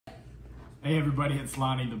Hey everybody, it's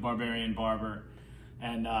Lonnie the Barbarian Barber,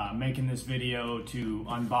 and making this video to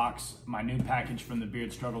unbox my new package from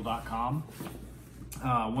thebeardstruggle.com.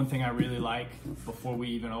 One thing I really like before we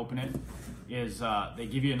even open it is they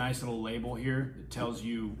give you a nice little label here that tells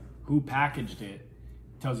you who packaged it,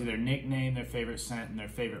 tells you their nickname, their favorite scent, and their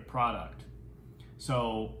favorite product.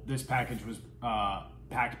 So this package was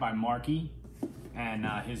packed by Marky, and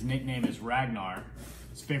his nickname is Ragnar.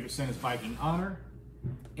 His favorite scent is Viking Honor,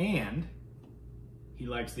 and he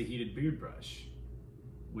likes the heated beard brush,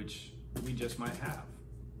 which we just might have.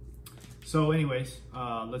 So anyways,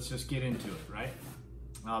 let's just get into it, right?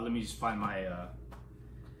 Let me just find my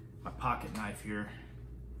my pocket knife here.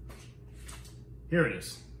 Here it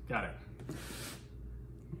is, got it.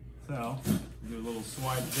 So, do a little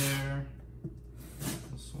swipe there,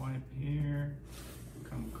 a swipe here,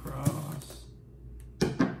 come across.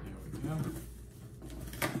 There we go.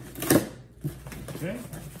 Okay.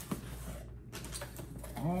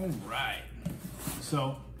 All right,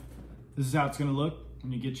 so this is how it's gonna look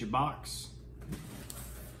when you get your box.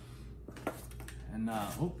 And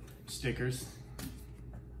stickers.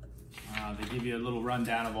 They give you a little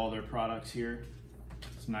rundown of all their products here.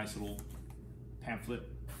 It's a nice little pamphlet.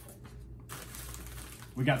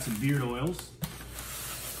 We got some beard oils.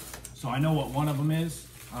 So I know what one of them is,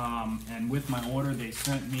 and with my order they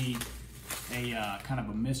sent me a kind of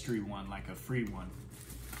a mystery one, like a free one.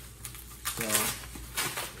 So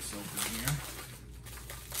this open here.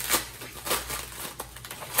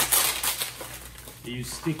 They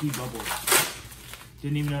use sticky bubbles.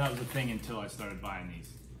 Didn't even know that was a thing until I started buying these.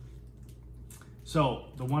 So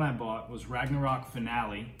the one I bought was Ragnarok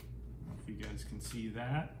Finale. I don't know if you guys can see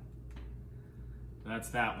that. That's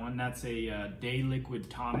that one. That's a day liquid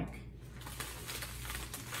tonic.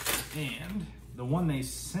 And the one they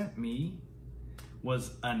sent me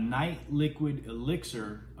was a night liquid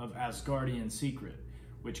elixir of Asgardian Secret,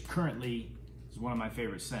 which currently is one of my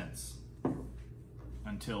favorite scents.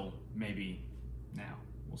 Until maybe now,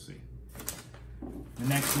 we'll see. The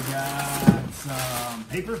next we got some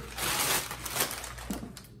paper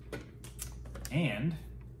and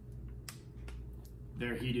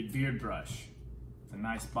their heated beard brush. It's a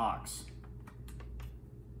nice box.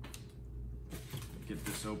 Get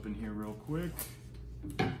this open here real quick.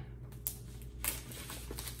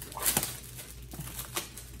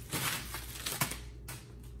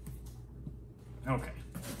 Okay,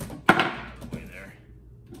 way there.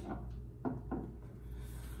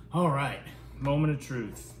 All right, moment of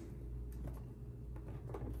truth.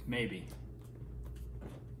 Maybe.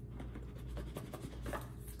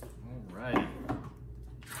 All right.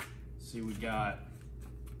 See, we got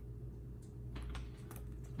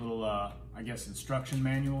a little, I guess, instruction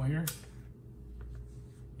manual here.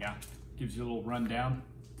 Yeah, gives you a little rundown.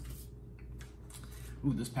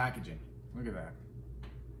 Ooh, this packaging. Look at that.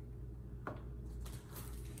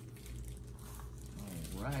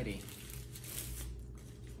 Alrighty.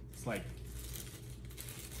 It's like,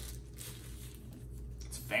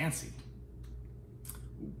 it's fancy.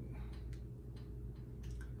 Ooh.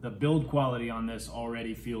 The build quality on this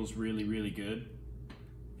already feels really, really good.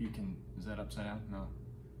 If you can, is that upside down? No.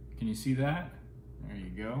 Can you see that? There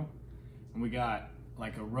you go. And we got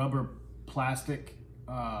like a rubber plastic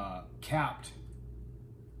capped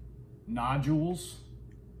nodules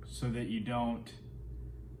so that you don't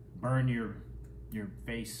burn your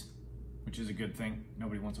face, which is a good thing.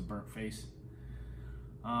 Nobody wants a burnt face.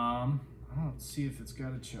 Let's see if it's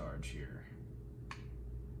got a charge here.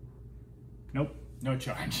 Nope, no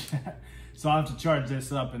charge. So I'll have to charge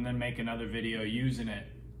this up and then make another video using it,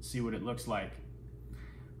 see what it looks like.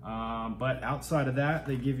 But outside of that,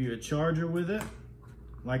 they give you a charger with it.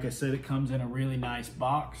 Like I said, it comes in a really nice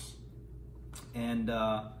box. And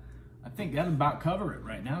I think that'll about cover it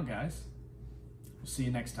right now, guys. We'll see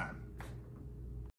you next time.